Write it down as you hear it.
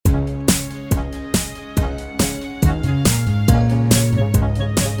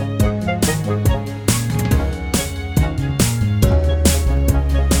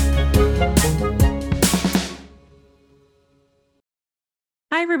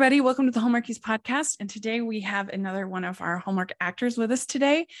Hi, everybody. Welcome to the Hallmarkies podcast. And today we have another one of our Hallmark actors with us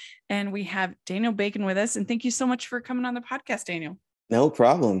today. And we have Daniel Bacon with us. And thank you so much for coming on the podcast, Daniel. No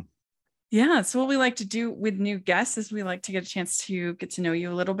problem. Yeah. So what we like to do with new guests is we like to get a chance to get to know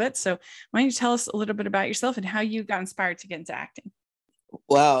you a little bit. So why don't you tell us a little bit about yourself and how you got inspired to get into acting?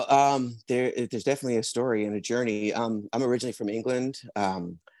 Well, there's definitely a story and a journey. I'm originally from England,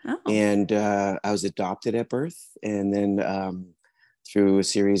 Oh, and I was adopted at birth. And then through a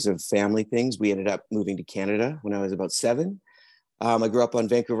series of family things, we ended up moving to Canada when I was about 7. I grew up on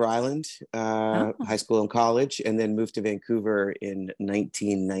Vancouver Island, oh, high school and college, and then moved to Vancouver in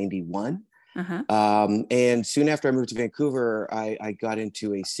 1991. uh-huh. And soon after I moved to Vancouver, I got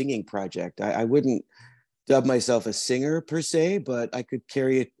into a singing project. I wouldn't dub myself a singer per se, but I could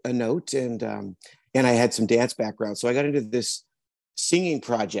carry a note, and I had some dance background. So I got into this singing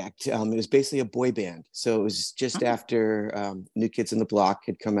project. It was basically a boy band. So it was just Oh, after New Kids on the Block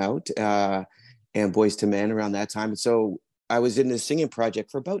had come out, and Boys to Men around that time. And so I was in this singing project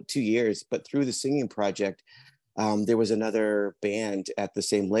for about 2 years. But through the singing project, there was another band at the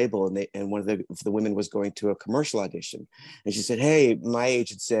same label, and one of the women was going to a commercial audition, and she said, "Hey, my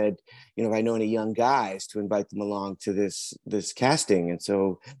agent said, if I know any young guys, to invite them along to this casting." And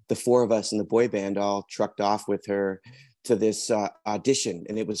so the 4 of us in the boy band all trucked off with her to this audition,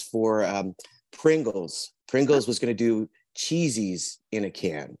 and it was for Pringles. Pringles was going to do cheesies in a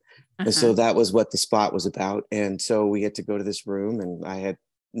can. And uh-huh. so that was what the spot was about. And so we had to go to this room, and I had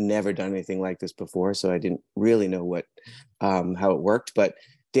never done anything like this before, so I didn't really know how it worked, but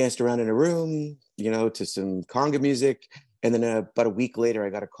danced around in a room, to some conga music. And then about a week later,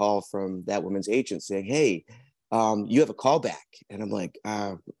 I got a call from that woman's agent saying, "Hey, you have a callback." And I'm like,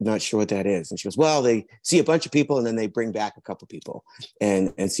 not sure what that is. And she goes, "Well, they see a bunch of people, and then they bring back a couple people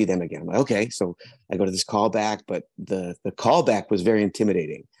and see them again." I'm like, "Okay." So I go to this callback, but the callback was very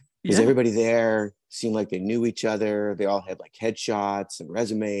intimidating because Yeah. everybody there seemed like they knew each other. They all had like headshots and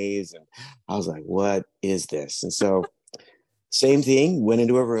resumes. And I was like, what is this? And so same thing, went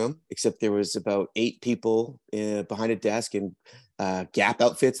into a room, except there was about 8 people behind a desk in Gap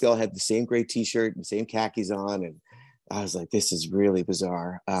outfits. They all had the same gray t-shirt and same khakis on. And I was like, this is really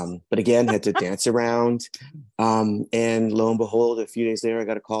bizarre. But again, had to dance around. And lo and behold, a few days later, I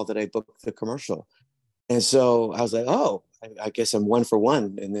got a call that I booked the commercial. And so I was like, oh, I guess I'm 1 for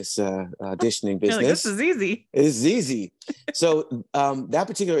 1 in this auditioning You're like, this business. is easy. It is easy. So that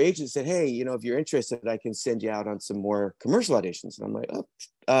particular agent said, "Hey, if you're interested, I can send you out on some more commercial auditions." And I'm like,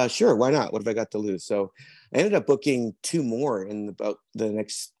 "Oh, sure, why not? What have I got to lose?" So I ended up booking 2 more in about the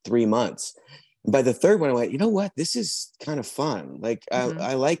next 3 months. And by the third one, I went, "You know what? This is kind of fun. Like, Mm-hmm.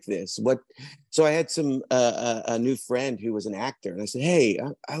 I like this." So I had a new friend who was an actor, and I said, "Hey,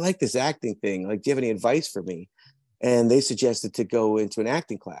 I like this acting thing. Like, do you have any advice for me?" And they suggested to go into an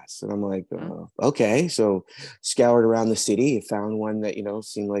acting class. And I'm like, okay. So scoured around the city, found one that,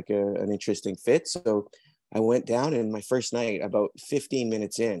 seemed like an interesting fit. So I went down, and my first night, about 15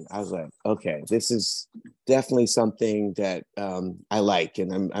 minutes in, I was like, okay, this is definitely something that I like,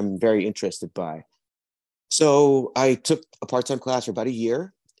 and I'm very interested by. So I took a part-time class for about a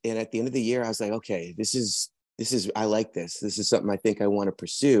year. And at the end of the year, I was like, okay, I like this. This is something I think I want to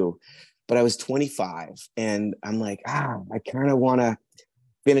pursue. But I was 25, and I'm like, I kind of want to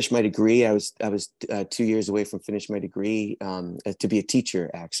finish my degree. I was 2 years away from finishing my degree, to be a teacher,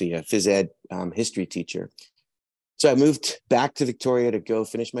 actually, a phys ed history teacher. So I moved back to Victoria to go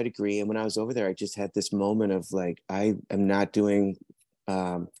finish my degree. And when I was over there, I just had this moment of like, I am not going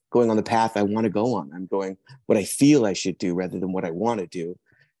on the path I want to go on. I'm going what I feel I should do rather than what I want to do.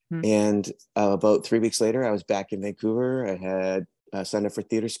 And about 3 weeks later, I was back in Vancouver. I had signed up for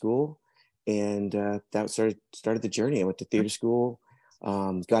theater school, and that started the journey. I went to theater school,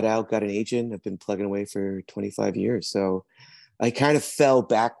 got out, got an agent. I've been plugging away for 25 years. So I kind of fell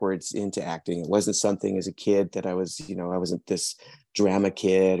backwards into acting. It wasn't something as a kid that I wasn't this drama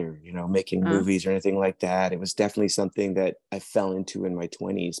kid or, making Uh, movies or anything like that. It was definitely something that I fell into in my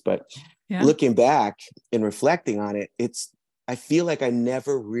 20s. But yeah. looking back and reflecting on it, I feel like I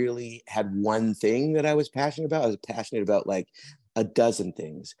never really had one thing that I was passionate about. I was passionate about like a dozen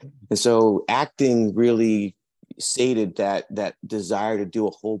things. And so acting really sated that desire to do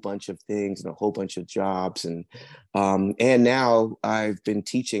a whole bunch of things and a whole bunch of jobs. And now I've been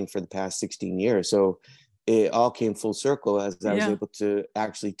teaching for the past 16 years. So it all came full circle as I was Yeah. able to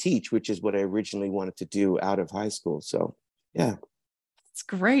actually teach, which is what I originally wanted to do out of high school. So yeah. It's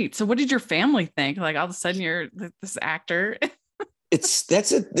great. So what did your family think? Like all of a sudden you're this actor. It's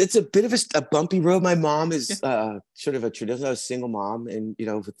a bit of a bumpy road. My mom is sort of a traditional single mom, and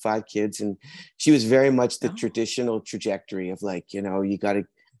with 5 kids, and she was very much the traditional trajectory of like, you got to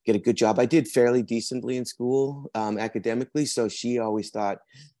get a good job. I did fairly decently in school, academically, so she always thought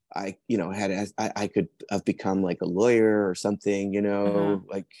I could have become like a lawyer or something,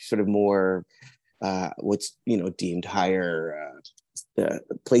 like sort of more what's deemed higher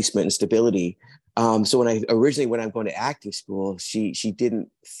placement and stability. So when I'm going to acting school, she didn't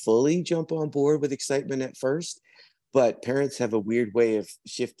fully jump on board with excitement at first, but parents have a weird way of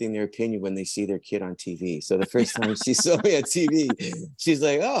shifting their opinion when they see their kid on TV. So the first time she saw me on TV, she's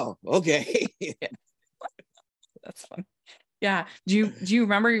like, "Oh, okay." That's fun. Yeah. Do you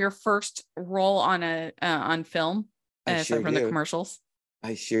remember your first role on film aside from the commercials?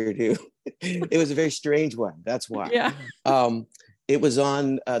 I sure do. It was a very strange one. That's why. Yeah. It was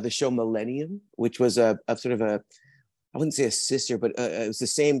on the show Millennium, which was a sort of I wouldn't say a sister, but it was the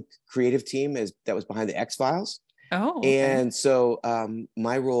same creative team that was behind the X-Files. Oh, okay. And so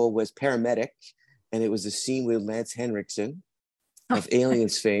my role was paramedic, and it was a scene with Lance Henriksen of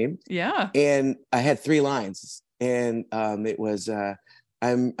Aliens fame. Yeah. And I had 3 lines, and it was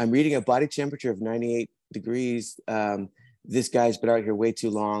I'm reading a body temperature of 98 degrees. This guy's been out here way too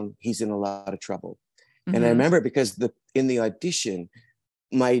long. He's in a lot of trouble. Mm-hmm. And I remember because in the audition,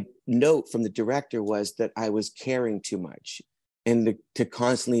 my note from the director was that I was caring too much, and to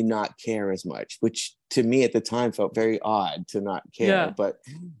constantly not care as much, which to me at the time felt very odd to not care. Yeah. But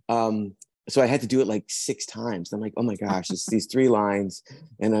so I had to do it like 6 times. I'm like, oh my gosh, it's these 3 lines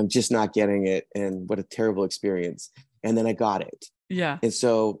and I'm just not getting it. And what a terrible experience. And then I got it. Yeah. And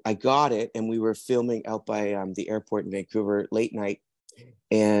so I got it, and we were filming out by the airport in Vancouver late night,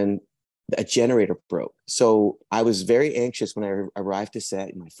 and a generator broke. So I was very anxious when I arrived to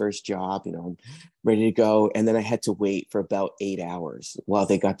set, my first job, I'm ready to go. And then I had to wait for about 8 hours while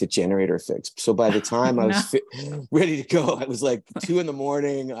they got the generator fixed. So by the time I was ready to go, I was like 2 a.m.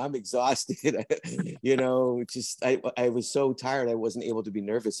 I'm exhausted, I was so tired. I wasn't able to be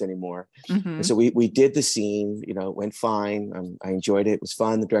nervous anymore. Mm-hmm. And so we did the scene, it went fine. I enjoyed it. It was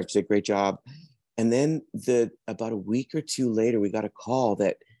fun. The director did a great job. And then about a week or 2 later, we got a call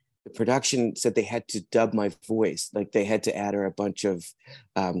that the production said they had to dub my voice. Like they had to add her a bunch of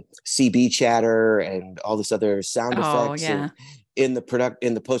CB chatter and all this other sound effects. Yeah. And in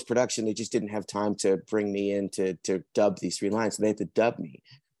the post-production, they just didn't have time to bring me in to dub these 3 lines. So they had to dub me,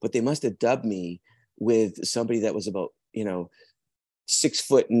 but they must have dubbed me with somebody that was about,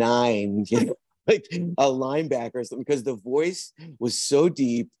 6'9", like a linebacker or something, because the voice was so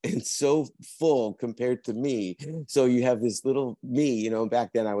deep and so full compared to me. So you have this little me,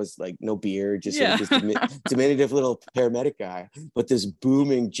 back then I was like no beard, just sort of this diminutive little paramedic guy, but this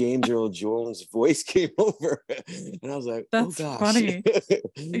booming James Earl Jones voice came over, and I was like, that's oh gosh. Funny.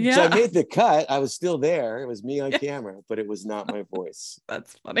 Yeah. So I made the cut. I was still there. It was me on camera, but it was not my voice.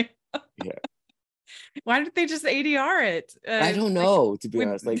 That's funny. Yeah. Why didn't they just ADR it? I don't know, to be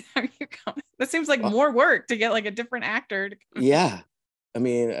honest. Like, that seems like more work to get like a different actor to yeah. I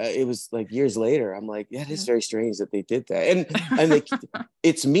mean, it was like years later. I'm like, yeah, it is very strange that they did that. And like,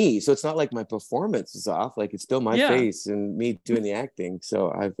 it's me, so it's not like my performance is off. Like, it's still my face and me doing the acting.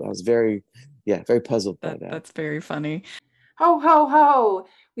 So I was very puzzled by that. That's very funny. Ho, ho, ho.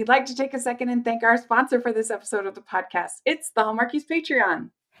 We'd like to take a second and thank our sponsor for this episode of the podcast. It's the Hallmarkies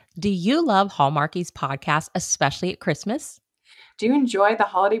Patreon. Do you love Hallmarkies podcast, especially at Christmas? Do you enjoy the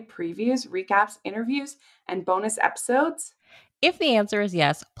holiday previews, recaps, interviews, and bonus episodes? If the answer is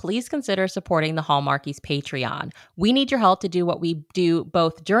yes, please consider supporting the Hallmarkies Patreon. We need your help to do what we do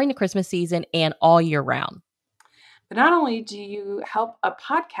both during the Christmas season and all year round. But not only do you help a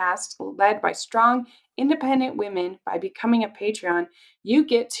podcast led by strong, independent women by becoming a Patreon, you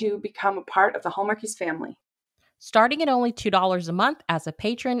get to become a part of the Hallmarkies family. Starting at only $2 a month as a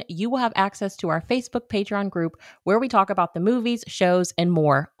patron, you will have access to our Facebook Patreon group where we talk about the movies, shows, and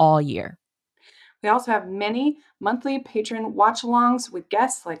more all year. We also have many monthly patron watch-alongs with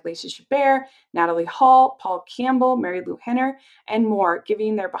guests like Lacey Chabert, Natalie Hall, Paul Campbell, Mary Lou Henner, and more,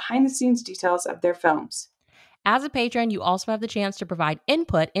 giving their behind-the-scenes details of their films. As a patron, you also have the chance to provide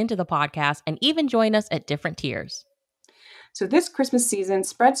input into the podcast and even join us at different tiers. So this Christmas season,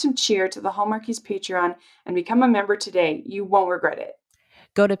 spread some cheer to the Hallmarkies Patreon and become a member today. You won't regret it.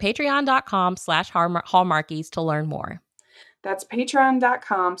 Go to patreon.com/Hallmarkies to learn more. That's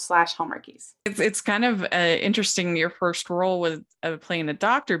patreon.com/Hallmarkies. It's kind of interesting, your first role was playing a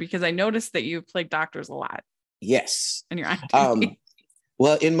doctor, because I noticed that you played doctors a lot. Yes. In your acting.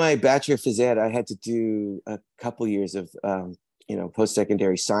 Well, in my Bachelor of Phys Ed, I had to do a couple years of,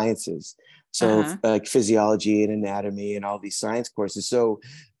 post-secondary sciences. So Uh-huh. like physiology and anatomy and all these science courses. So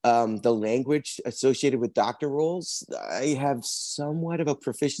the language associated with doctor roles, I have somewhat of a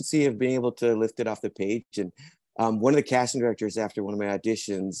proficiency of being able to lift it off the page. And one of the casting directors after one of my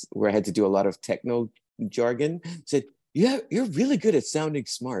auditions, where I had to do a lot of techno jargon, said, "Yeah, you're really good at sounding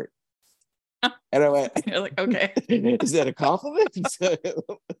smart." And I went, You're like, okay. "Is that a compliment?"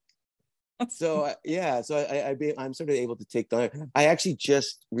 I'm sort of able to take the. I actually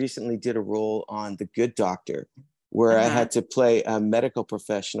just recently did a role on The Good Doctor, where I Uh-huh. had to play a medical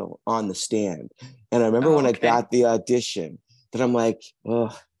professional on the stand. And I remember Oh, when I okay. got the audition, that I'm like,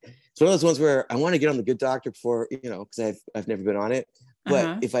 oh, it's one of those ones where I want to get on The Good Doctor before, because I've never been on it. But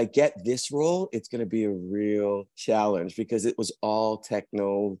Uh-huh. if I get this role, it's going to be a real challenge because it was all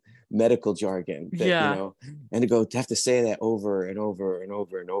techno medical jargon that, Yeah. and to have to say that over and over and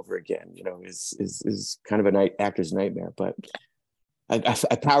over and over again, is kind of a actor's nightmare. But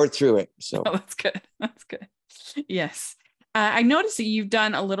I powered through it. Oh, So, that's good. That's good. Yes. I noticed that you've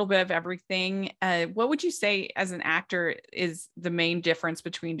done a little bit of everything. What would you say as an actor is the main difference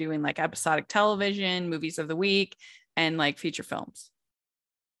between doing like episodic television, movies of the week, and like feature films?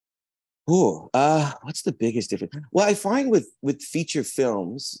 what's the biggest difference? Well, I find with feature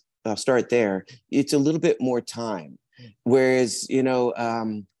films, I'll start there. It's a little bit more time, whereas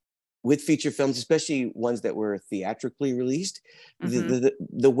with feature films, especially ones that were theatrically released, Mm-hmm.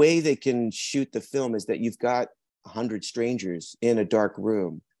 the way they can shoot the film is that you've got 100 strangers in a dark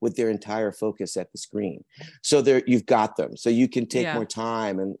room with their entire focus at the screen. So there you've got them. So you can take Yeah. more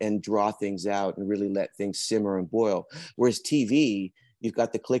time and draw things out and really let things simmer and boil. Whereas TV, you've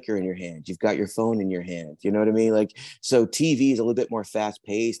got the clicker in your hand, you've got your phone in your hand. You know what I mean? Like, so TV is a little bit more fast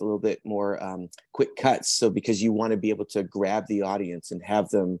paced, a little bit more quick cuts. So because you want to be able to grab the audience and have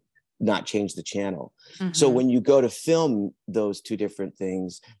them not change the channel. So Mm-hmm. when you go to film those two different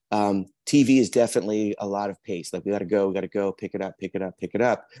things, TV is definitely a lot of pace. Like we got to go, pick it up, pick it up, pick it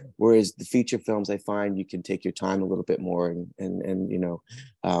up. Whereas the feature films, I find you can take your time a little bit more, and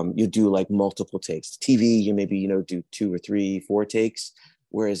you do like multiple takes. TV, you maybe do 2 or 3, 4 takes.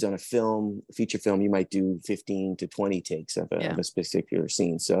 Whereas on a feature film, you might do 15 to 20 takes of Yeah. a particular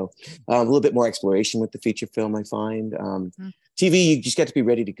scene. So a little bit more exploration with the feature film, I find. Mm-hmm. TV, you just got to be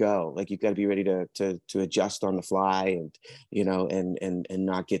ready to go. Like you've got to be ready to adjust on the fly, and and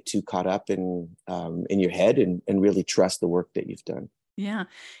not get too caught up in your head, and really trust the work that you've done. Yeah.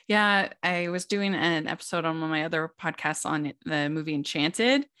 Yeah. I was doing an episode on one of my other podcasts on the movie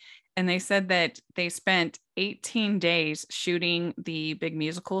Enchanted, and they said that they spent 18 days shooting the big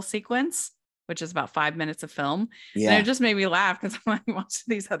musical sequence, which is about 5 minutes of film. And it Yeah, just made me laugh because when I watch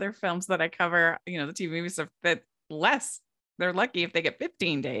these other films that I cover, the TV movies stuff that less. They're lucky if they get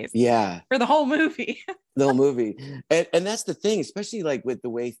 15 days yeah, for the whole movie. the whole movie, and that's the thing, especially like with the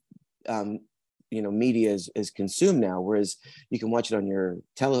way um, media is consumed now. Whereas you can watch it on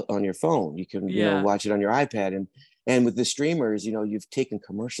your phone, you can Yeah. watch it on your iPad, and with the streamers, you've taken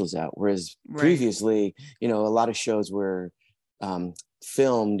commercials out. Whereas Right. previously, a lot of shows were um,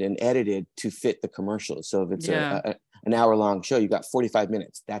 filmed and edited to fit the commercials. So if it's Yeah. an hour long show, you got 45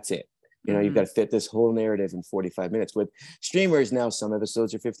 minutes. That's it. You've got Mm-hmm. to fit this whole narrative in 45 minutes. With streamers now, some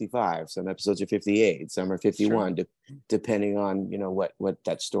episodes are 55, some episodes are 58, some are It's true. 51, depending on what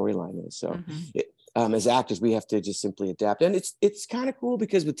that storyline is. So Mm-hmm. as actors, we have to just simply adapt, and it's kind of cool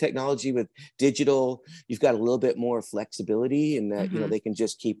because with technology, with digital, you've got a little bit more flexibility in that Mm-hmm. they can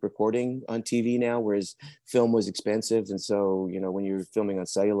just keep recording on TV now, whereas film was expensive. And so when you're filming on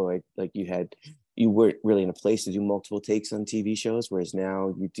celluloid, like you weren't really in a place to do multiple takes on TV shows, whereas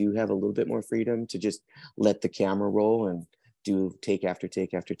now you do have a little bit more freedom to just let the camera roll and do take after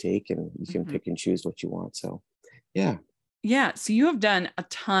take after take, and you can Mm-hmm. pick and choose what you want. So yeah. Yeah. So you have done a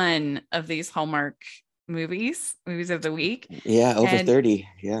ton of these Hallmark movies of the week. Yeah, over And 30.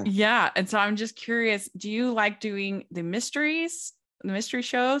 Yeah. yeah. And so I'm just curious, do you like doing the mystery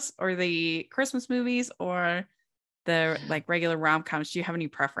shows, or the Christmas movies, or the like regular rom-coms? Do you have any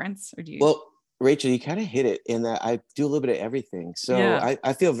preference, or do you? Well, Rachel, you kind of hit it in that I do a little bit of everything. So Yeah.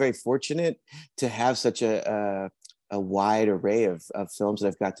 I feel very fortunate to have such a wide array of films that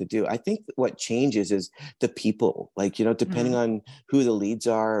I've got to do. I think what changes is the people, like, depending Mm-hmm. on who the leads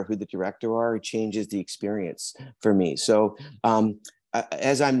are, or who the director are, it changes the experience for me. So,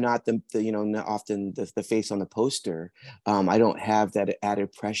 as I'm not not often the face on the poster, I don't have that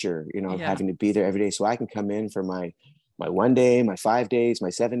added pressure, of Yeah. having to be there every day. So I can come in for my 1 day, my 5 days,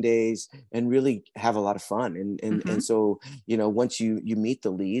 my 7 days, and really have a lot of fun. And Mm-hmm. so, once you meet the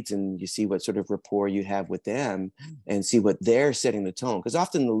leads and you see what sort of rapport you have with them, and see what they're setting the tone, because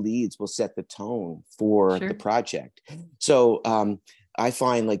often the leads will set the tone for the Sure. project. So I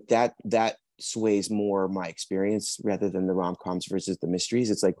find like that sways more my experience rather than the rom-coms versus the mysteries.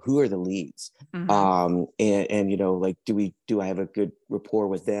 It's like, who are the leads? And you know, like, do I have a good rapport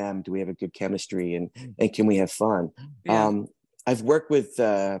with them? Do we have a good chemistry, and can we have fun? I've worked with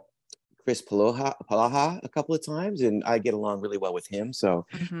Chris Palaha a couple of times, and I get along really well with him. So,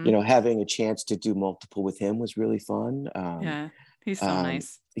 you know, having a chance to do multiple with him was really fun. He's so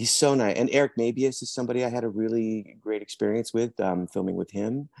nice. He's so nice. And Eric Mabius is somebody I had a really great experience with, filming with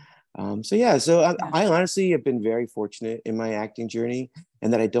him. So I honestly have been very fortunate in my acting journey,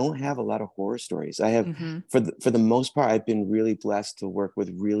 and that I don't have a lot of horror stories. I have, for the most part, I've been really blessed to work with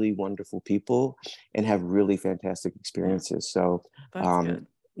really wonderful people and have really fantastic experiences. So that's good.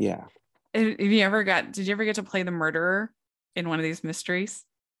 Yeah. Did you ever get to play the murderer in one of these mysteries?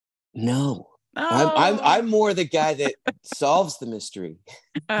 No. Oh. I'm more the guy that solves the mystery.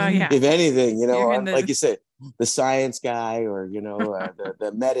 Yeah. If anything, you know, like you said, the science guy, or, you know,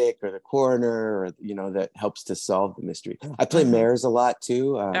 the medic or the coroner, or, you know, that helps to solve the mystery. I play mayors a lot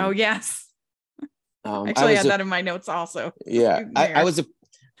too. Oh yes. Actually, I had that in my notes also. Yeah, I was a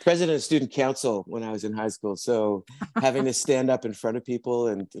president of student council when I was in high school, so having to stand up in front of people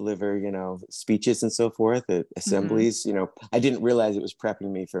and deliver, you know, speeches and so forth at assemblies, you know, I didn't realize it was prepping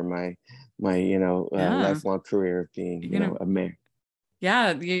me for my you know, lifelong career of being, you know, a mayor.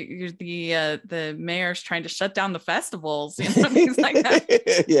 Yeah, you're the mayor's trying to shut down the festivals, you know, things like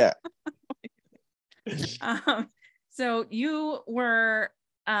that. Yeah. So you were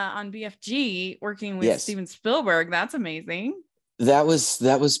on BFG working with Steven Spielberg. That's amazing. That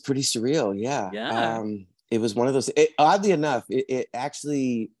was pretty surreal. Yeah. It was one of those, oddly enough, it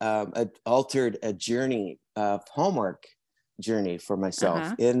actually altered a journey, Hallmark journey for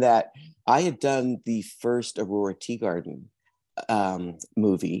myself, in that I had done the first Aurora Teagarden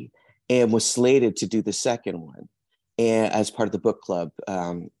movie and was slated to do the second one, and as part of the book club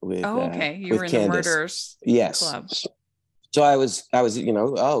with you were in Candace. The Murderers Club. So I was you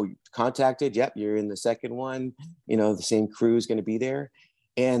know, contacted, yep, you're in the second one, you know, the same crew is going to be there.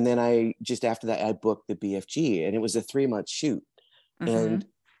 And then I just after that I booked the BFG, and it was a 3-month shoot. And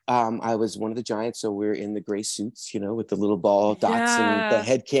I was one of the giants, so we're in the gray suits, you know, with the little ball dots and the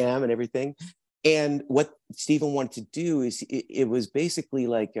head cam and everything. And what Stephen wanted to do is it was basically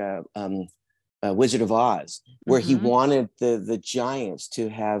like a Wizard of Oz, where he wanted the giants to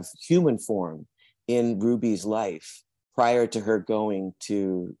have human form in Ruby's life prior to her going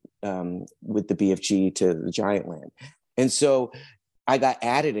to with the BFG to the Giant Land. And so I got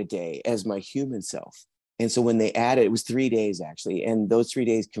added a day as my human self. And so when they added, it was 3 days actually, and those 3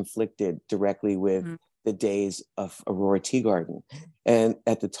 days conflicted directly with the days of Aurora Teagarden. And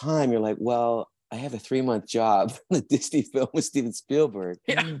at the time, you're like, well, I have a 3-month job in a Disney film with Steven Spielberg.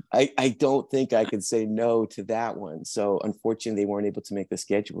 Yeah. I don't think I could say no to that one. So unfortunately, they weren't able to make the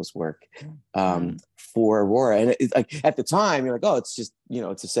schedules work for Aurora. And like at the time, you're like, oh, it's just, you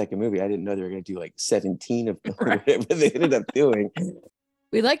know, it's a second movie. I didn't know they were going to do like 17 of them, whatever they ended up doing.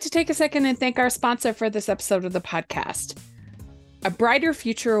 We'd like to take a second and thank our sponsor for this episode of the podcast. A brighter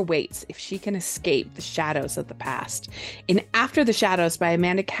future awaits if she can escape the shadows of the past. In After the Shadows by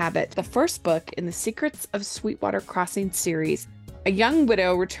Amanda Cabot, the first book in the Secrets of Sweetwater Crossing series, a young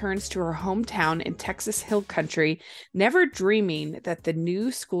widow returns to her hometown in Texas Hill Country, never dreaming that the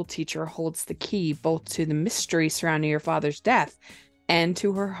new school teacher holds the key both to the mystery surrounding her father's death and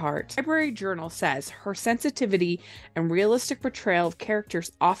to her heart. Library Journal says her sensitivity and realistic portrayal of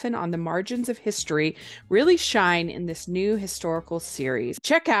characters often on the margins of history really shine in this new historical series.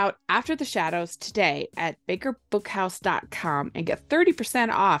 Check out After the Shadows today at bakerbookhouse.com and get 30%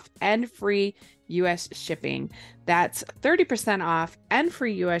 off and free U.S. shipping. That's 30% off and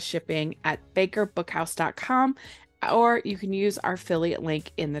free U.S. shipping at bakerbookhouse.com, or you can use our affiliate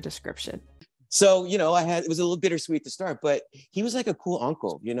link in the description. So, you know, it was a little bittersweet to start, but he was like a cool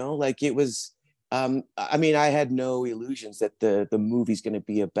uncle, you know, like it was, I mean, I had no illusions that the movie's going to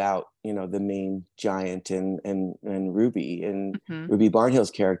be about, you know, the main giant and Ruby and Ruby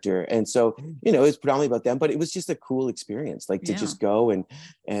Barnhill's character. And so, you know, it was predominantly about them, but it was just a cool experience, like to just go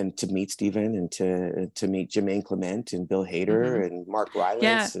and to meet Stephen and to meet Jermaine Clement and Bill Hader and Mark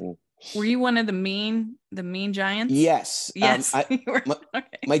Rylance and were you one of the mean giants? Yes. Yes.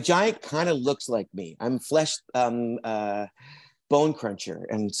 My giant kind of looks like me. I'm flesh bone cruncher.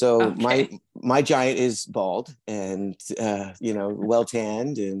 And so my giant is bald and you know, well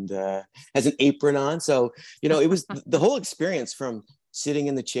tanned and has an apron on. So, you know, it was the whole experience from sitting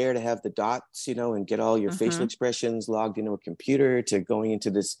in the chair to have the dots, you know, and get all your facial expressions logged into a computer to going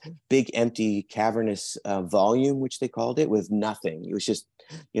into this big empty cavernous volume, which they called it, with nothing. It was just,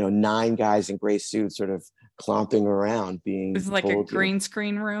 you know, 9 guys in gray suits sort of clomping around being It's like a told, green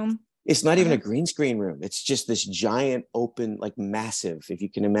screen room. it's not even a green screen room. It's just this giant open, like massive, if you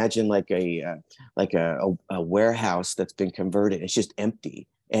can imagine like a warehouse that's been converted. It's just empty.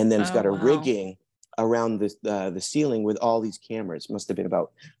 And then it's got a rigging around the ceiling with all these cameras. Must have been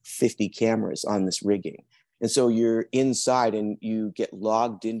about 50 cameras on this rigging. And so you're inside and you get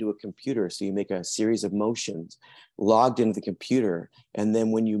logged into a computer. So you make a series of motions, logged into the computer. And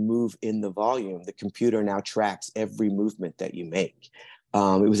then when you move in the volume, the computer now tracks every movement that you make.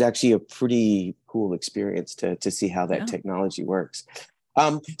 It was actually a pretty cool experience to see how that technology works.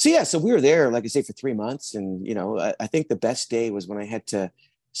 So we were there, like I say, for 3 months. And, I think the best day was when I had to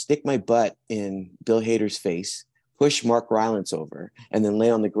stick my butt in Bill Hader's face, push Mark Rylance over, and then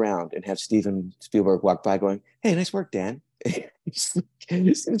lay on the ground and have Steven Spielberg walk by going, "Hey, nice work, Dan."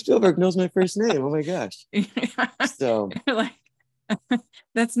 Steven Spielberg knows my first name. Oh my gosh. So you're like,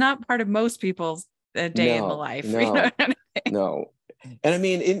 that's not part of most people's day in the life. No. And I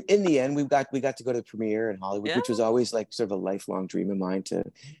mean, in the end, we got to go to the premiere in Hollywood, which was always like sort of a lifelong dream of mine to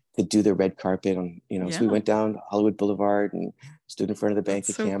do the red carpet on, so we went down Hollywood Boulevard and stood in front of the bank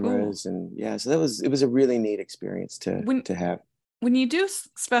of cameras. Cool. And so it was a really neat experience to have. When you do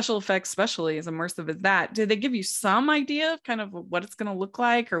special effects, especially as immersive as that, did they give you some idea of kind of what it's going to look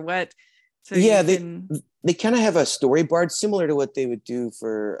like or what? So they kind of have a storyboard similar to what they would do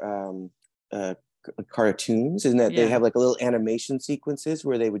for cartoons, in that they have like a little animation sequences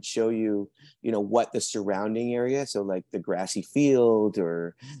where they would show you, what the surrounding area, so like the grassy field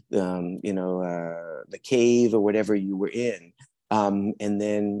or the cave or whatever you were in. And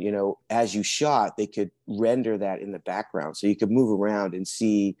then, as you shot, they could render that in the background. So you could move around and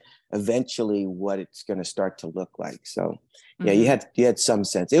see eventually what it's going to start to look like. So, you had some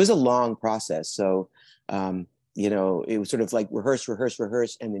sense. It was a long process. So, it was sort of like rehearse,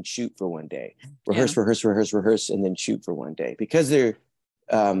 and then shoot for one day. Rehearse, and then shoot for one day. Because they're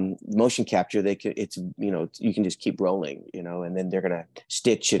motion capture, you can just keep rolling, and then they're going to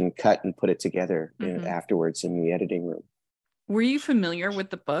stitch and cut and put it together afterwards in the editing room. Were you familiar with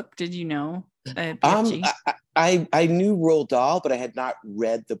the book? Did you know? I knew Roald Dahl, but I had not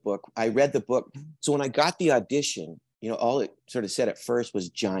read the book. I read the book. So when I got the audition, all it sort of said at first was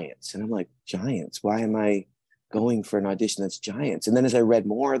giants. And I'm like, giants? Why am I going for an audition that's giants? And then as I read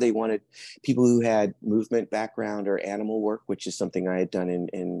more, they wanted people who had movement background or animal work, which is something I had done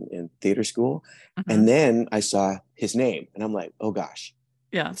in theater school. And then I saw his name and I'm like, oh gosh.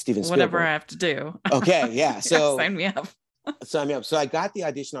 Yeah. Steven Spielberg. Whatever I have to do. Okay. Yeah. So sign me up. So I got the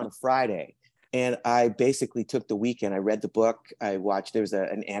audition on a Friday and I basically took the weekend. I read the book. I watched, there was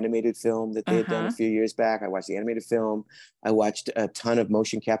an animated film that they had done a few years back. I watched the animated film. I watched a ton of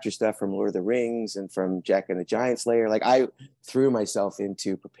motion capture stuff from Lord of the Rings and from Jack and the Giant Slayer. Like I threw myself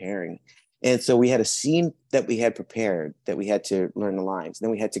into preparing. And so we had a scene that we had prepared that we had to learn the lines. And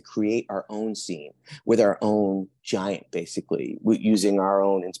then we had to create our own scene with our own giant, basically, using our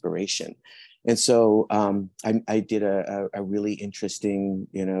own inspiration. And so I did a really interesting,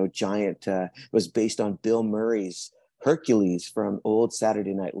 giant. It was based on Bill Murray's Hercules from old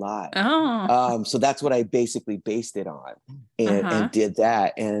Saturday Night Live. Oh. So that's what I basically based it on and did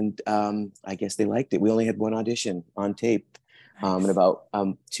that. And I guess they liked it. We only had one audition on tape. Nice. And about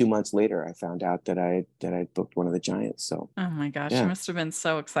 2 months later, I found out that I booked one of the giants. So, oh my gosh, you must have been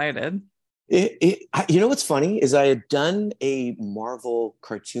so excited. What's funny is I had done a Marvel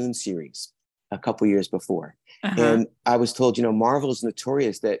cartoon series a couple years before. And I was told, Marvel is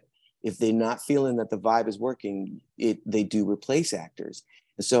notorious that if they're not feeling that the vibe is working, they do replace actors.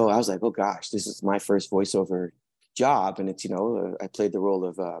 And so I was like, oh gosh, this is my first voiceover job. And it's, I played the role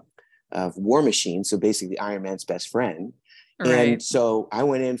of War Machine. So basically Iron Man's best friend. Right. And so I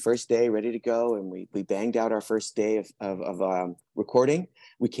went in first day ready to go. And we banged out our first day of recording.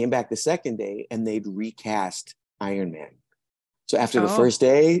 We came back the second day and they'd recast Iron Man. So after the first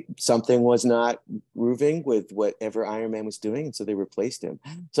day, something was not grooving with whatever Iron Man was doing. And so they replaced him.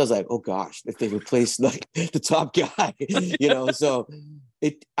 So I was like, oh gosh, if they replaced like the top guy, so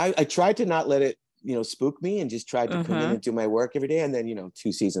I tried to not let it, spook me and just tried to come in and do my work every day. And then,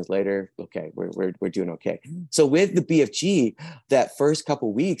 2 seasons later, okay, we're doing okay. So with the BFG, that first couple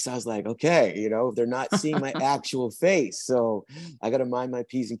of weeks, I was like, okay, they're not seeing my actual face. So I got to mind my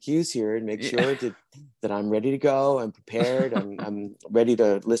P's and Q's here and make sure that I'm ready to go. I'm prepared. I'm ready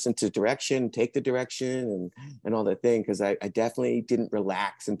to listen to direction, take the direction and all that thing. Cause I definitely didn't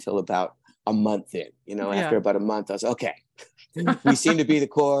relax until about a month in, after about a month, I was okay, we seem to be the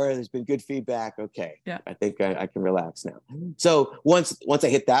core. There's been good feedback. Okay, yeah. I think I can relax now. So once I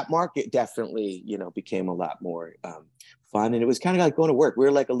hit that mark, it definitely, became a lot more fun. And it was kind of like going to work. We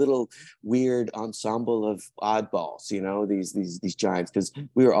were like a little weird ensemble of oddballs, these giants, because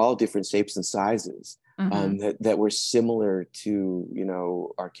we were all different shapes and sizes. That were similar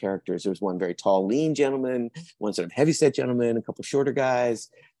to, our characters. There was one very tall, lean gentleman, one sort of heavyset gentleman, a couple shorter guys.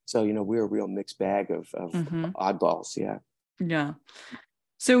 So, we were a real mixed bag of oddballs. Yeah. Yeah.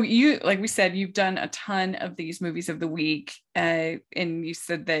 So you, like we said, you've done a ton of these movies of the week. And you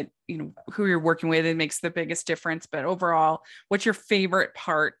said that, who you're working with, it makes the biggest difference. But overall, what's your favorite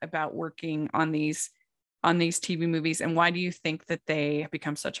part about working on these TV movies? And why do you think that they have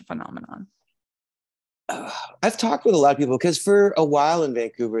become such a phenomenon? I've talked with a lot of people, because for a while in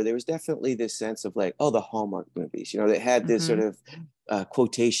Vancouver, there was definitely this sense of like, the Hallmark movies, they had this sort of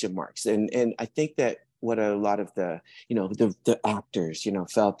quotation marks. And I think that what a lot of the actors,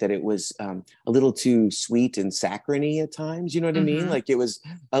 felt that it was a little too sweet and saccharine at times, you know what I mean? Like it was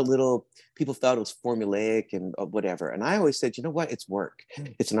a little, people thought it was formulaic and whatever. And I always said, you know what, it's work.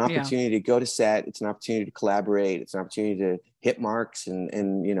 It's an opportunity to go to set. It's an opportunity to collaborate. It's an opportunity to hit marks and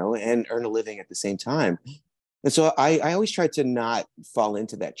earn a living at the same time. And so I always tried to not fall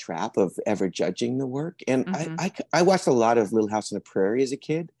into that trap of ever judging the work. And I watched a lot of Little House on the Prairie as a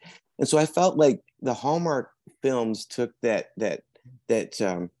kid. And so I felt like the Hallmark films took that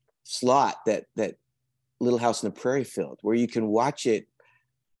slot that Little House on the Prairie filled, where you can watch it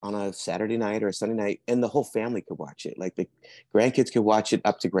on a Saturday night or a Sunday night, and the whole family could watch it. Like the grandkids could watch it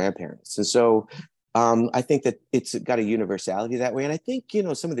up to grandparents. And so I think that it's got a universality that way. And I think,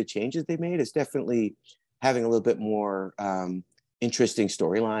 some of the changes they made is definitely having a little bit more interesting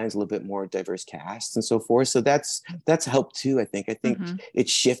storylines, a little bit more diverse casts and so forth. So that's helped too. I think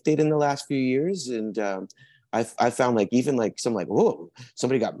it's shifted in the last few years. And I found like, even like some like, whoa,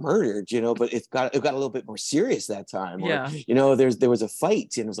 somebody got murdered, but it got a little bit more serious that time. Yeah. Or, there was a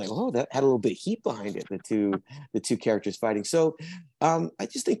fight and it was like, oh, that had a little bit of heat behind it. The two characters fighting. So I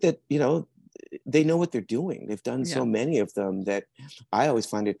just think that, they know what they're doing. They've done so many of them that I always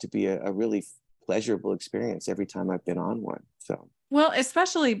find it to be a really pleasurable experience every time I've been on one. So, well,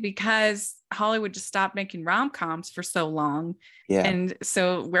 especially because Hollywood just stopped making rom-coms for so long. Yeah. And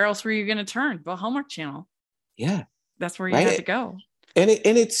so where else were you going to turn? The Hallmark Channel. Yeah. That's where you had to go. And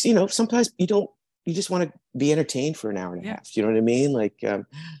it's, sometimes you just want to be entertained for an hour and a half. You know what I mean? Like,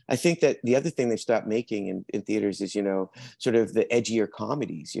 I think that the other thing they stopped making in theaters is, sort of the edgier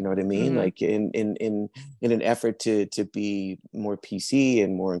comedies, you know what I mean? Like in an effort to be more PC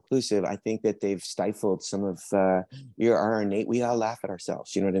and more inclusive, I think that they've stifled some of our innate, we all laugh at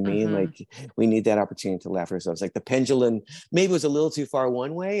ourselves. You know what I mean? Like we need that opportunity to laugh at ourselves. Like the pendulum maybe was a little too far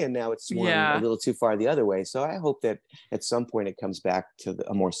one way and now it's swung a little too far the other way. So I hope that at some point it comes back to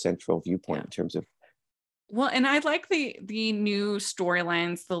a more central viewpoint in terms of. Well, and I like the new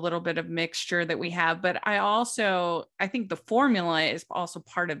storylines, the little bit of mixture that we have, but I think the formula is also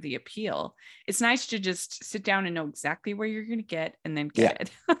part of the appeal. It's nice to just sit down and know exactly where you're going to get and then get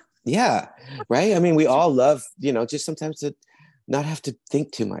it. Yeah. Right. I mean, we all love, just sometimes to not have to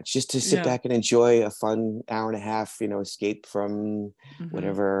think too much, just to sit back and enjoy a fun hour and a half, escape from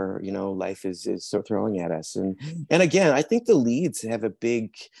whatever, life is so throwing at us. And again, I think the leads have a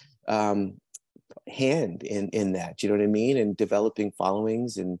big, hand in that, you know what I mean, and developing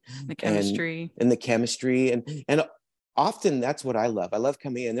followings and the chemistry and often that's what I love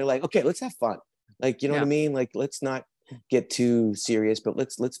coming in. They're like, okay, let's have fun, like, you know what I mean, like let's not get too serious, but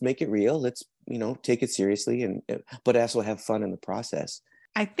let's make it real, let's take it seriously and but also have fun in the process.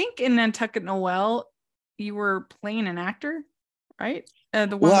 I think in Nantucket Noel you were playing an actor, right?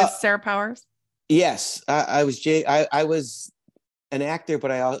 The one with Sarah Powers. Yes, I was I was an actor,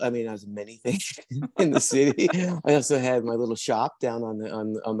 but I was many things in the city. I also had my little shop down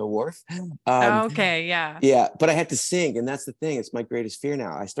on the wharf. Okay, yeah. Yeah, but I had to sing, and that's the thing. It's my greatest fear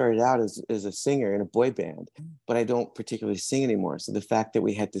now. I started out as a singer in a boy band, but I don't particularly sing anymore. So the fact that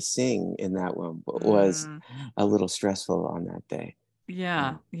we had to sing in that one was a little stressful on that day.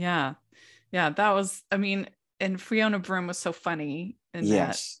 Yeah. That was, and Fiona Broom was so funny in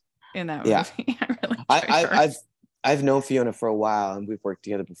that movie. I really enjoyed her. I've known Fiona for a while and we've worked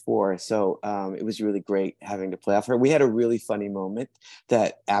together before. So it was really great having to play off her. We had a really funny moment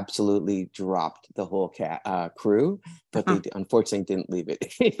that absolutely dropped the whole crew, but they unfortunately didn't leave it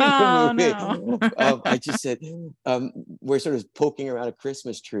in the movie. No. I just said, we're sort of poking around a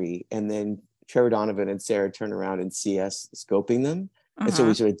Christmas tree and then Trevor Donovan and Sarah turn around and see us scoping them. And so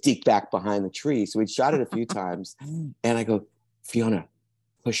we sort of deke back behind the tree. So we shot it a few times and I go, Fiona,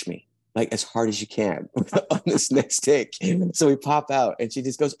 push me. like as hard as you can on this next take. So we pop out and she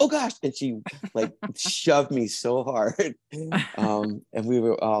just goes, oh gosh. And she like shoved me so hard. And we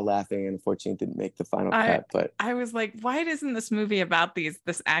were all laughing, and unfortunately didn't make the final cut. But I was like, why isn't this movie about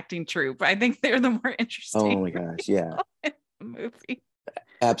this acting troupe? I think they're the more interesting. oh my gosh, yeah. Movie.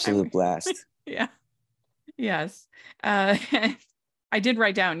 Absolute blast. Yeah. Yes. I did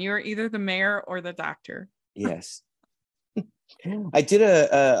write down, you're either the mayor or the doctor. Yes. I did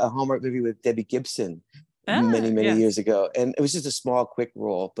a Hallmark movie with Debbie Gibson many years ago, and it was just a small, quick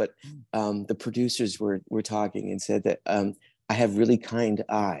role. But the producers were talking and said that I have really kind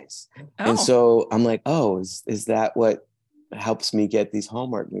eyes, and so I'm like, oh, is that what helps me get these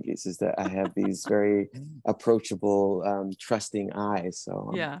Hallmark movies? Is that I have these very approachable, trusting eyes?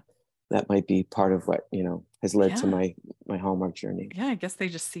 So that might be part of what has led to my Hallmark journey. Yeah, I guess they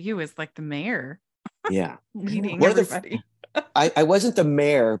just see you as like the mayor. Yeah, leading everybody. I wasn't the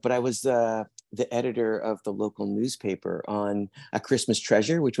mayor, but I was the editor of the local newspaper on A Christmas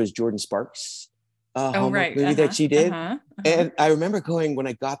Treasure, which was Jordan Sparks' Hallmark movie that she did. And I remember going, when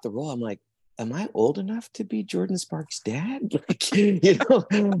I got the role, I'm like, am I old enough to be Jordan Sparks' dad? Like,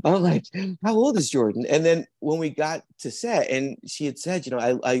 I'm like, how old is Jordan? And then when we got to set, and she had said,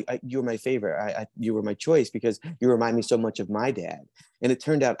 I you were my favorite. You were my choice because you remind me so much of my dad. And it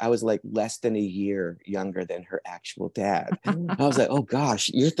turned out I was like less than a year younger than her actual dad. I was like, oh gosh,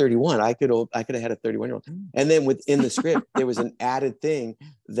 you're 31. I could have had a 31-year-old. And then within the script, there was an added thing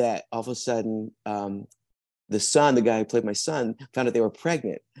that all of a sudden, the son, the guy who played my son, found out they were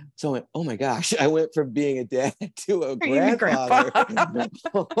pregnant. So I went, oh my gosh, I went from being a dad to a grandfather.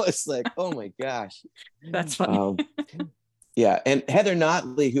 It's like, oh my gosh. That's funny. Yeah. And Heather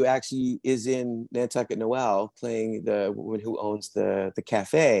Notley, who actually is in Nantucket Noel, playing the woman who owns the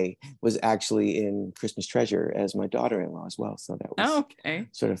cafe, was actually in Christmas Treasure as my daughter-in-law as well. So that was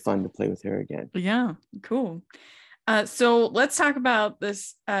sort of fun to play with her again. Yeah, cool. So let's talk about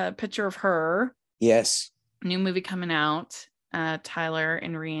this picture of her. Yes. New movie coming out, Tyler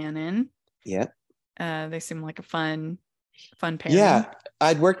and Rhiannon. Yep. They seem like a fun pairing. Yeah,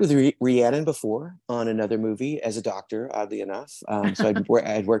 I'd worked with Rhiannon before on another movie as a doctor, oddly enough. So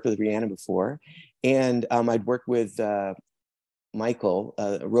I'd worked with Rhiannon before, and I'd worked with Michael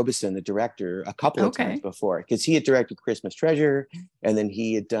Robeson, the director, a couple of times before, because he had directed Christmas Treasure, and then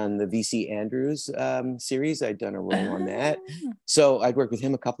he had done the V.C. Andrews series. I'd done a role on that. So I'd worked with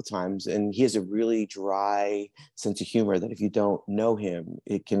him a couple of times, and he has a really dry sense of humor that if you don't know him,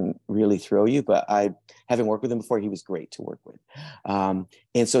 it can really throw you. But having worked with him before, he was great to work with.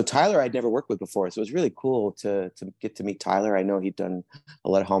 And so Tyler, I'd never worked with before. So it was really cool to get to meet Tyler. I know he'd done a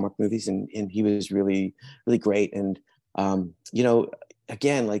lot of Hallmark movies, and he was really, really great. And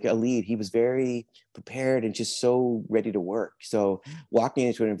again, like a lead, he was very prepared and just so ready to work. So walking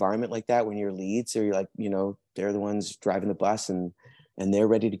into an environment like that when you're leads, or you're like, they're the ones driving the bus and they're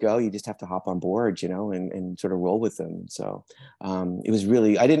ready to go. You just have to hop on board, and sort of roll with them. So it was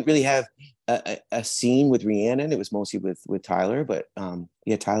really, I didn't really have a scene with Rhiannon. It was mostly with Tyler, but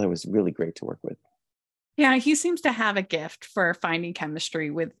Tyler was really great to work with. Yeah, he seems to have a gift for finding chemistry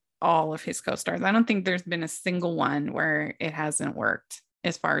with all of his co-stars. I don't think there's been a single one where it hasn't worked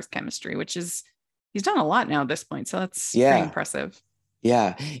as far as chemistry, which is, he's done a lot now at this point. So that's pretty impressive.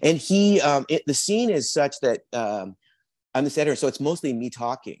 Yeah. And he, the scene is such that I'm the editor, so it's mostly me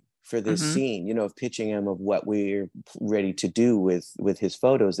talking for this scene, of pitching him of what we're ready to do with his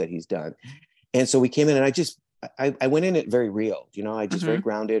photos that he's done. And so we came in, and I went in it very real, I just very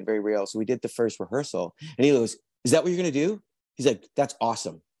grounded, very real. So we did the first rehearsal, and he goes, is that what you're going to do? He's like, that's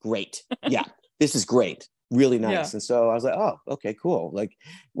awesome. Great. Yeah, this is great. Really nice. Yeah. And so I was like, oh, okay, cool. Like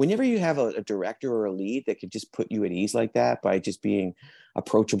whenever you have a director or a lead that could just put you at ease like that by just being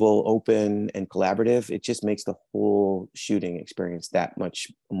approachable, open, and collaborative, it just makes the whole shooting experience that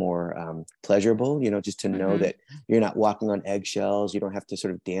much more pleasurable, just to know that you're not walking on eggshells. You don't have to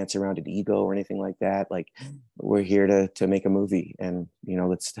sort of dance around an ego or anything like that. Like we're here to make a movie, and,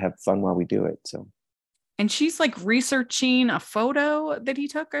 let's have fun while we do it. So. And she's like researching a photo that he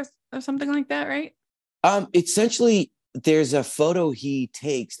took or something like that, right? Essentially, there's a photo he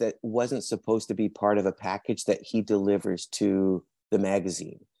takes that wasn't supposed to be part of a package that he delivers to the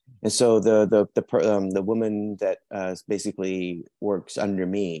magazine. And so the woman that basically works under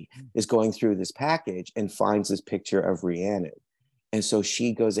me is going through this package and finds this picture of Rhiannon. And so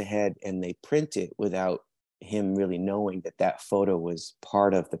she goes ahead and they print it without him really knowing that photo was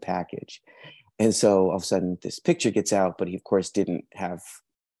part of the package. And so all of a sudden this picture gets out, but he of course didn't have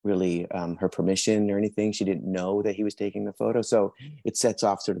really her permission or anything. She didn't know that he was taking the photo. So it sets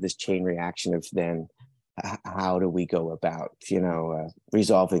off sort of this chain reaction of then how do we go about,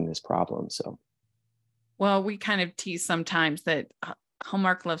 resolving this problem? So. Well, we kind of tease sometimes that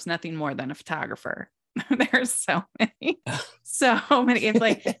Hallmark loves nothing more than a photographer. There's so many.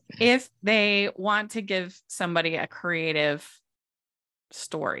 If they want to give somebody a creative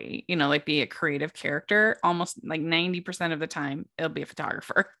story, like be a creative character, almost like 90% of the time, it'll be a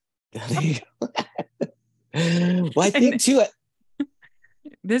photographer. Well, I think too.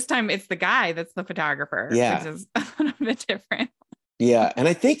 This time it's the guy that's the photographer, yeah, which is a little bit different. Yeah, and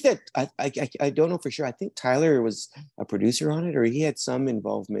I think that I don't know for sure. I think Tyler was a producer on it, or he had some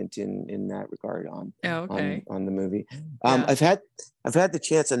involvement in that regard on on the movie. I've had the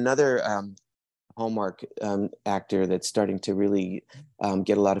chance. Another Hallmark actor that's starting to really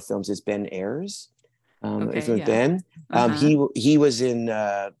get a lot of films is Ben Ayers. Ben. He was in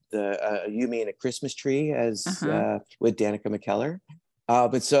the You, Me, and a Christmas Tree as with Danica McKellar.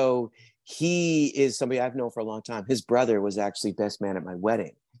 But so he is somebody I've known for a long time. His brother was actually best man at my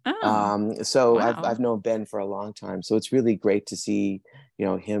wedding. So wow. I've known Ben for a long time. So it's really great to see,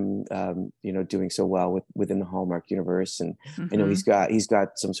 him, doing so well within the Hallmark universe. And I know he's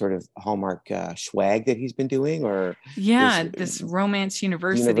got some sort of Hallmark swag that he's been doing, or this romance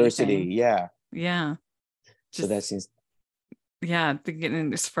university thing. Yeah. So that seems. Yeah, getting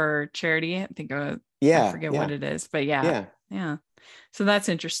this for charity. I think I forget what it is, but yeah. So that's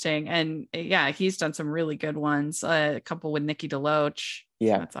interesting. And he's done some really good ones. A couple with Nikki DeLoach.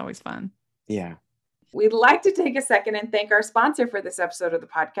 Yeah. That's always fun. Yeah. We'd like to take a second and thank our sponsor for this episode of the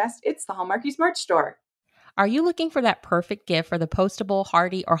podcast. It's the Hallmarkies merch store. Are you looking for that perfect gift for the postable,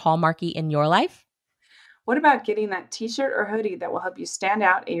 hardy, or Hallmarky in your life? What about getting that t-shirt or hoodie that will help you stand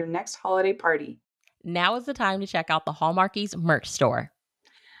out at your next holiday party? Now is the time to check out the Hallmarkies merch store.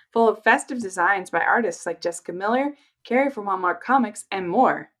 Full of festive designs by artists like Jessica Miller, Carrie from Hallmark Comics, and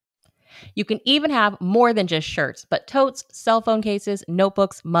more. You can even have more than just shirts, but totes, cell phone cases,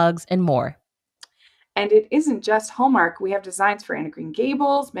 notebooks, mugs, and more. And it isn't just Hallmark. We have designs for Anna Green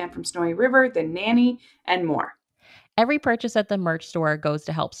Gables, Man from Snowy River, The Nanny, and more. Every purchase at the merch store goes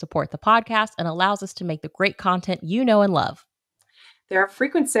to help support the podcast and allows us to make the great content you know and love. There are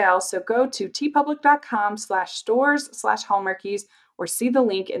frequent sales, so go to tpublic.com/stores/Hallmarkies or see the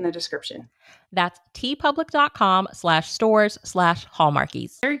link in the description. That's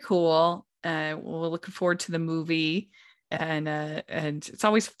tpublic.com/stores/Hallmarkies. Very cool. We're looking forward to the movie, and it's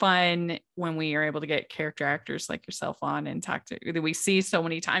always fun when we are able to get character actors like yourself on and talk to. We see so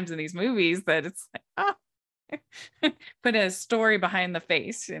many times in these movies that it's like, put a story behind the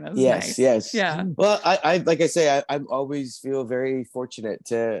face. Yes. Yeah. Well, I like I say, I always feel very fortunate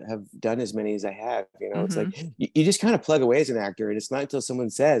to have done as many as I have. It's like you just kind of plug away as an actor, and it's not until someone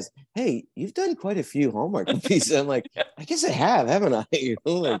says, "Hey, you've done quite a few Hallmark movies." I'm like, I guess I have, haven't I? You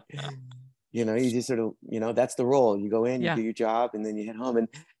just sort of, that's the role. You go in, you do your job, and then you head home.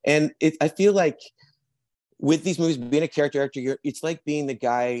 And I feel like with these movies, being a character actor, it's like being the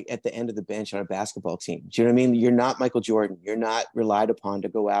guy at the end of the bench on a basketball team. Do you know what I mean? You're not Michael Jordan. You're not relied upon to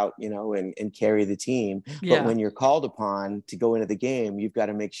go out, and carry the team. Yeah. But when you're called upon to go into the game, you've got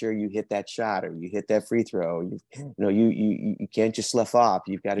to make sure you hit that shot or you hit that free throw. You can't just slough off.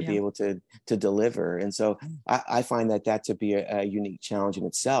 You've got to be able to deliver. And so I find that to be a unique challenge in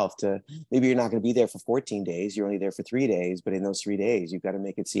itself. To maybe you're not going to be there for 14 days. You're only there for 3 days, but in those 3 days, you've got to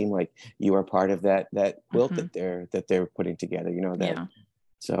make it seem like you are part of that quilt that they're putting together,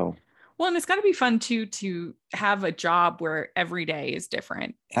 so well, and it's got to be fun too to have a job where every day is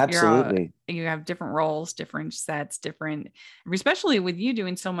different. Absolutely. You have different roles, different sets, especially with you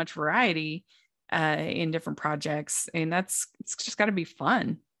doing so much variety in different projects, and it's just got to be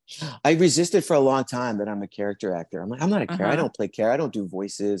fun. I resisted for a long time that I'm a character actor. I'm like, I'm not a character. I don't play character. I don't do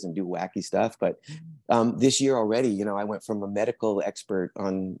voices and do wacky stuff. But this year already, I went from a medical expert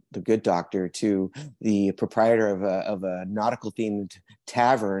on The Good Doctor to the proprietor of a nautical themed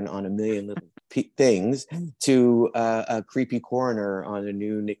tavern on A Million Little Things to a creepy coroner on a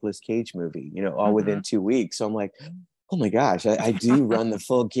new Nicolas Cage movie, all within 2 weeks. So I'm like, oh my gosh, I do run the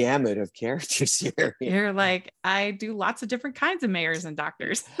full gamut of characters here. You're like, I do lots of different kinds of mayors and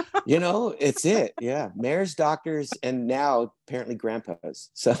doctors. It's it. Yeah. Mayors, doctors, and now apparently grandpas.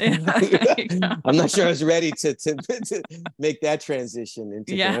 So I'm not sure I was ready to make that transition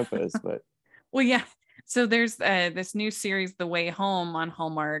into grandpas, but. Well, yeah. So there's this new series, The Way Home on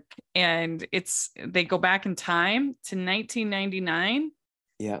Hallmark, and they go back in time to 1999.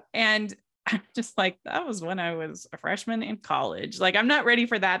 Yeah. And I'm just like, that was when I was a freshman in college. Like, I'm not ready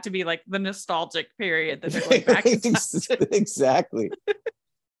for that to be like the nostalgic period that they're going back in time. Exactly.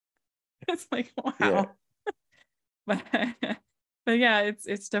 It's like, wow. Yeah. But yeah,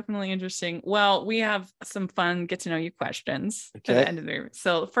 it's definitely interesting. Well, we have some fun get to know you questions at the end of the.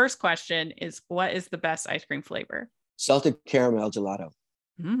 So the first question is, what is the best ice cream flavor? Salted caramel gelato.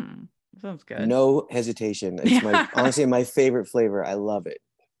 Sounds good. No hesitation. It's honestly my favorite flavor. I love it.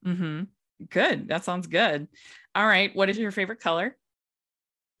 Good. That sounds good. All right. What is your favorite color?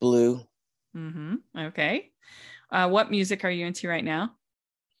 Blue. Okay. What music are you into right now?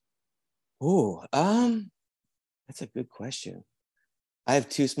 Oh, that's a good question. I have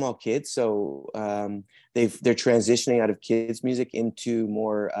two small kids, so they're transitioning out of kids music into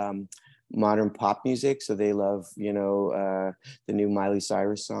more modern pop music. So they love, the new Miley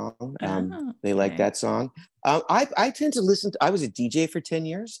Cyrus song. They like that song. I tend to listen to, I was a DJ for 10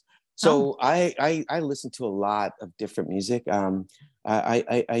 years. So I listen to a lot of different music. I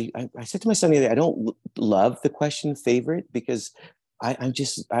said to my son the other day, I don't love the question favorite because I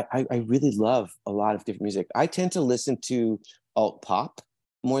really love a lot of different music. I tend to listen to alt pop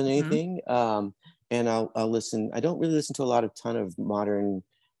more than anything. And I'll listen, I don't really listen to a ton of modern,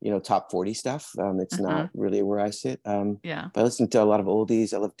 top 40 stuff. It's not really where I sit. But I listen to a lot of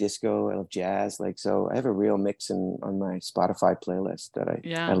oldies. I love disco. I love jazz. So I have a real mix on my Spotify playlist that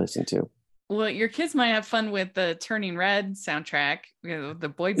I listen to. Well, your kids might have fun with the Turning Red soundtrack,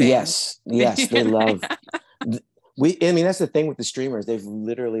 the boy band. Yes, they love. That's the thing with the streamers. They've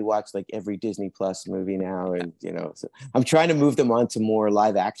literally watched every Disney Plus movie now, and so I'm trying to move them on to more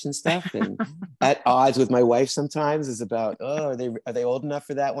live action stuff. And at odds with my wife sometimes is about, are they old enough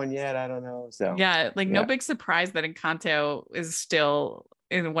for that one yet? I don't know. So no big surprise that Encanto is still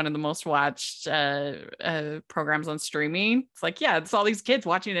in one of the most watched programs on streaming. It's it's all these kids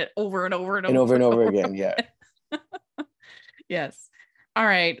watching it over and over and over and over again. Yeah. Yes. All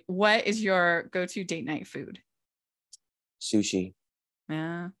right. What is your go-to date night food? Sushi.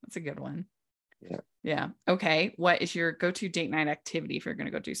 Yeah, that's a good one. Yeah. Okay. What is your go-to date night activity if you're going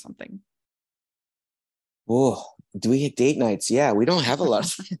to go do something? Oh, do we get date nights? Yeah, we don't have a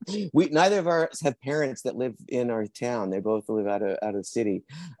lot. Neither of us have parents that live in our town. They both live out of the city.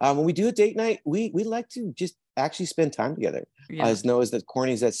 When we do a date night, we like to just actually spend time together. As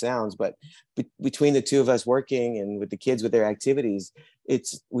corny as that sounds, but between the two of us working and with the kids with their activities,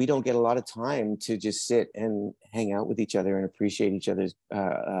 we don't get a lot of time to just sit and hang out with each other and appreciate each other's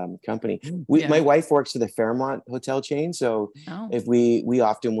company. My wife works for the Fairmont hotel chain, so if we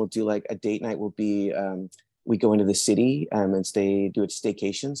often will do a date night will be we go into the city and do a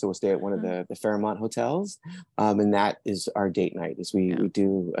staycation. So we'll stay at one of the Fairmont hotels. And that is our date night we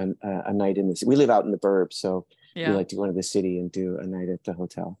do a night in the city. We live out in the burbs. So we like to go into the city and do a night at the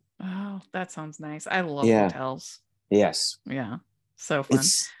hotel. Oh, that sounds nice. I love hotels. Yes. Yeah. So fun.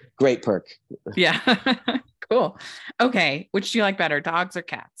 It's great perk. Yeah. Cool. Okay. Which do you like better, dogs or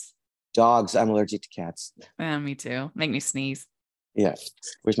cats? Dogs. I'm allergic to cats. Me too. Make me sneeze. Yeah.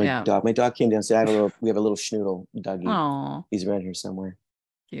 Where's my dog? My dog came downstairs. We have a little schnoodle, Dougie. Oh, he's around here somewhere.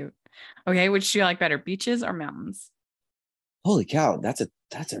 Cute. Okay. Which do you like better, beaches or mountains? Holy cow. That's a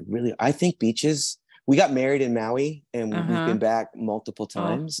really, I think beaches. We got married in Maui and we've been back multiple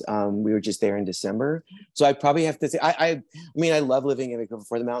times. We were just there in December. So I probably have to say, I love living in Vancouver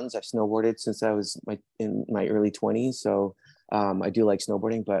for the mountains. I've snowboarded since I was in my early 20s. So I do like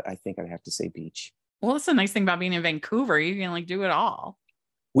snowboarding, but I think I'd have to say beach. Well, that's the nice thing about being in Vancouver. You can do it all.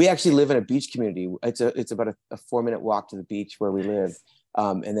 We actually live in a beach community. It's about a 4-minute walk to the beach where we live.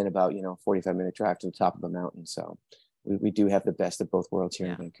 And then about, 45-minute drive to the top of the mountain. So we do have the best of both worlds here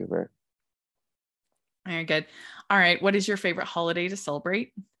in Vancouver. Very good. All right. What is your favorite holiday to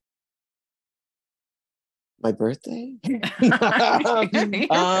celebrate? My birthday?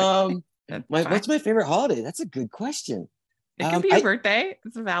 What's my favorite holiday? That's a good question. It could be your birthday.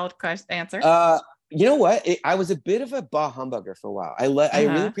 It's a valid answer. You know what? I was a bit of a bah humbugger for a while. I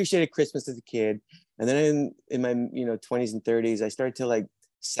really appreciated Christmas as a kid. And then in my 20s and 30s, I started to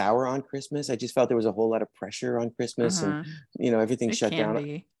sour on Christmas. I just felt there was a whole lot of pressure on Christmas and everything shut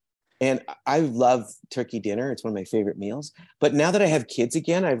down. And I love turkey dinner. It's one of my favorite meals. But now that I have kids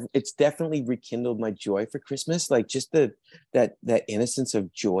again, it's definitely rekindled my joy for Christmas. Just that innocence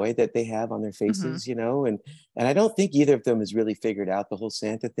of joy that they have on their faces, and I don't think either of them has really figured out the whole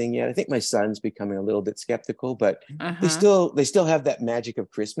Santa thing yet. I think my son's becoming a little bit skeptical, but they still have that magic of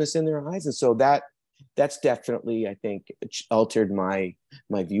Christmas in their eyes. And so that's definitely, I think, altered my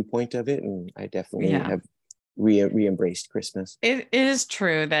viewpoint of it. And I definitely have re-embraced Christmas. It is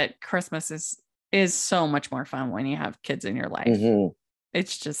true that Christmas is so much more fun when you have kids in your life.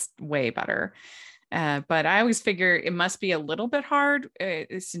 It's just way better. But I always figure it must be a little bit hard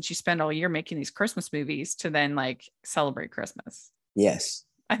since you spend all year making these Christmas movies to then celebrate Christmas. Yes.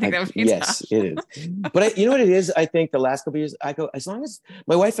 I think that would be Yes, tough. it is. But you know what it is? I think the last couple of years, I go, as long as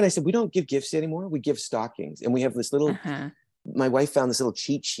my wife and I said, we don't give gifts anymore. We give stockings. And we have this little, Uh-huh. my wife found this little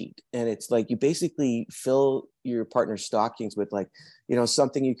cheat sheet, and it's like, you basically fill your partner's stockings with, like,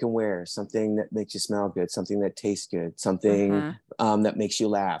 something you can wear, something that makes you smell good, something that tastes good, something that makes you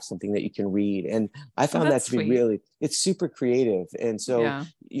laugh, something that you can read. And I Oh, found that that's to be sweet. it's super creative. And so, Yeah.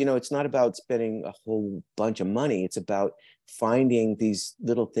 it's not about spending a whole bunch of money. It's about finding these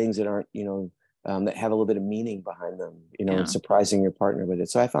little things that aren't, that have a little bit of meaning behind them, Yeah. and surprising your partner with it.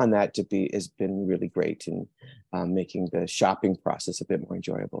 So I found that has been really great in making the shopping process a bit more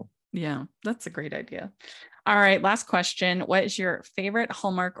enjoyable. Yeah, that's a great idea. All right, last question. What is your favorite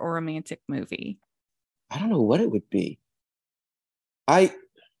Hallmark or romantic movie? I don't know what it would be. I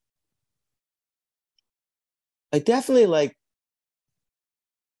definitely like,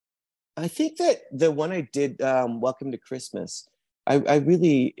 I think that the one I did, Welcome to Christmas, I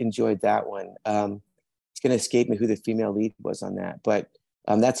really enjoyed that one. It's going to escape me who the female lead was on that, but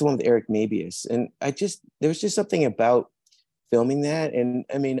that's the one with Eric Mabius. And there was just something about filming that. And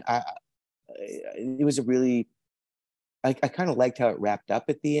I mean, it was a really, I kind of liked how it wrapped up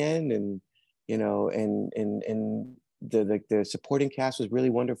at the end, and and the supporting cast was really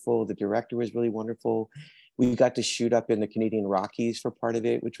wonderful. The director was really wonderful. We got to shoot up in the Canadian Rockies for part of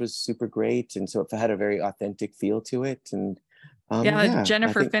it, which was super great, and so it had a very authentic feel to it. And Yeah, I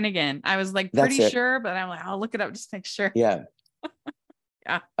Jennifer think Finnegan. I was like that's pretty it. sure, but I'm like, I'll look it up just to make sure. Yeah.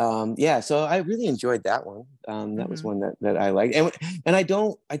 Yeah. So I really enjoyed that one. That was one that I liked, and I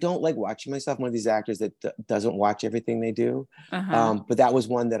don't like watching myself. I'm one of these actors that doesn't watch everything they do, but that was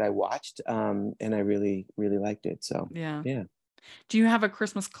one that I watched, and I really liked it. So Yeah. yeah. Do you have a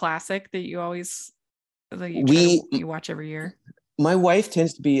Christmas classic that you always you watch every year? My wife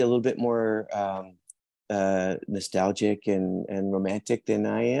tends to be a little bit more nostalgic and romantic than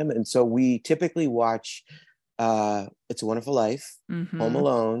I am, and so we typically watch It's a Wonderful Life, Home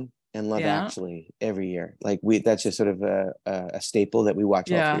Alone, and Love Actually every year. Like that's just sort of a staple that we watch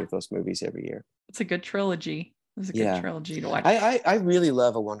all three of those movies every year. It's a good trilogy. It's a good trilogy to watch. I really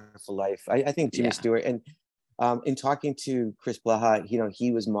love A Wonderful Life. I think Jimmy Stewart, and in talking to Chris Blaha,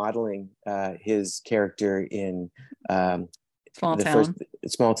 he was modeling his character in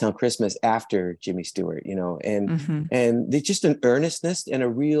Small Town Christmas after Jimmy Stewart, and there's just an earnestness and a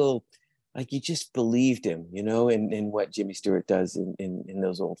real, like, you just believed him, in what Jimmy Stewart does in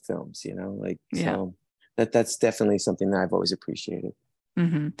those old films, so that's definitely something that I've always appreciated.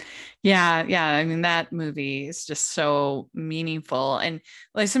 Yeah. I mean, that movie is just so meaningful. And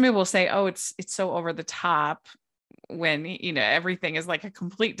like some people will say, oh, it's so over the top when, everything is like a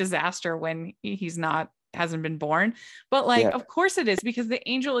complete disaster when hasn't been born. But like, of course it is, because the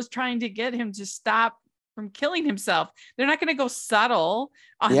angel is trying to get him to stop from killing himself. They're not going to go subtle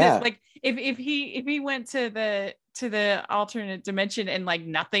on this. Like if he went to the alternate dimension and like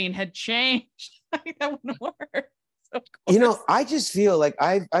nothing had changed, like, that wouldn't work. I just feel like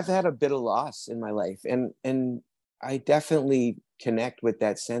I've had a bit of loss in my life, and I definitely connect with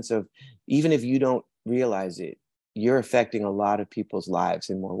that sense of, even if you don't realize it, you're affecting a lot of people's lives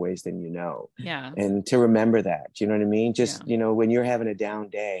in more ways than you know. Yeah. And to remember that, you know what I mean? Just, when you're having a down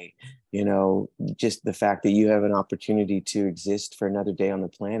day, just the fact that you have an opportunity to exist for another day on the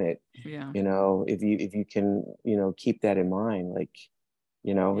planet. Yeah. If you can, keep that in mind, like,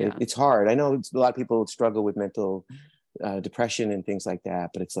 it's hard. I know a lot of people struggle with mental depression and things like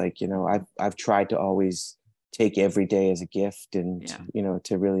that, but it's like, I've tried to always take every day as a gift, and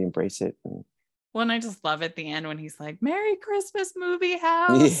to really embrace it. Well, and I just love at the end when he's like, "Merry Christmas, movie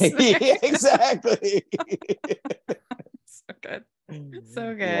house." Exactly. So good.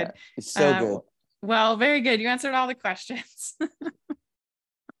 So good. Yeah, it's so good. Well, very good. You answered all the questions.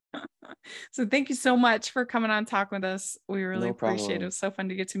 So thank you so much for coming on Talk with us. We really appreciate it. It was so fun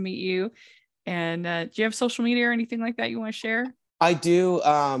to get to meet you. And do you have social media or anything like that you want to share? I do.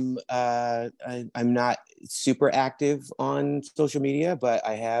 I'm not super active on social media, but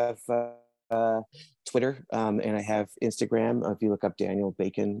I have Twitter, and I have Instagram. If you look up Daniel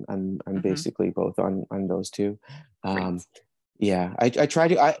Bacon, I'm basically both on those two. Yeah, I try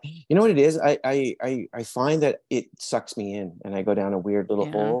to. You know what it is? I find that it sucks me in, and I go down a weird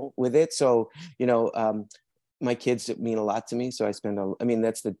little hole with it. So my kids mean a lot to me, so that's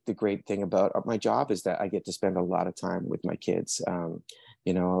the great thing about my job, is that I get to spend a lot of time with my kids.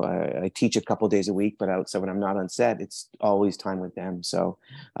 I teach a couple days a week, but so when I'm not on set, it's always time with them. So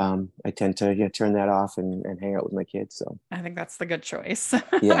I tend to turn that off and hang out with my kids. So I think that's the good choice.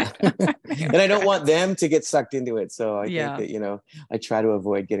 yeah. And I don't want them to get sucked into it. So I Yeah. think that, I try to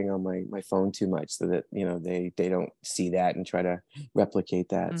avoid getting on my phone too much so that, they don't see that and try to replicate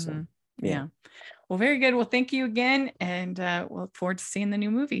that. So Mhm. Yeah. Well, very good. Well, thank you again. And we'll look forward to seeing the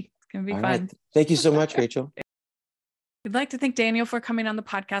new movie. It's going to be All fun. right. Thank you so much, Rachel. We'd like to thank Daniel for coming on the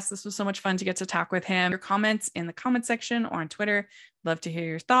podcast. This was so much fun to get to talk with him. Your comments in the comment section or on Twitter. Love to hear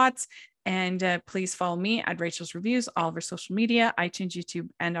your thoughts. And please follow me at Rachel's Reviews, all of our social media, iTunes, YouTube,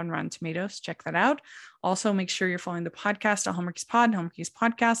 and on Rotten Tomatoes. Check that out. Also, make sure you're following the podcast at Hallmarkies Pod, Hallmarkies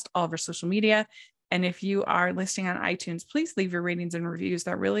Podcast, all of our social media. And if you are listening on iTunes, please leave your ratings and reviews.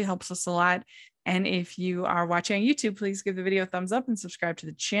 That really helps us a lot. And if you are watching on YouTube, please give the video a thumbs up and subscribe to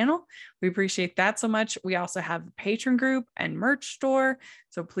the channel. We appreciate that so much. We also have a patron group and merch store.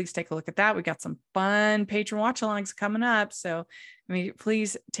 So please take a look at that. We got some fun patron watch-alongs coming up. So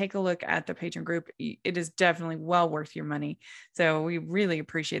please take a look at the patron group. It is definitely well worth your money. So we really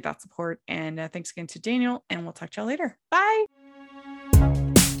appreciate that support. And thanks again to Daniel, and we'll talk to y'all later. Bye.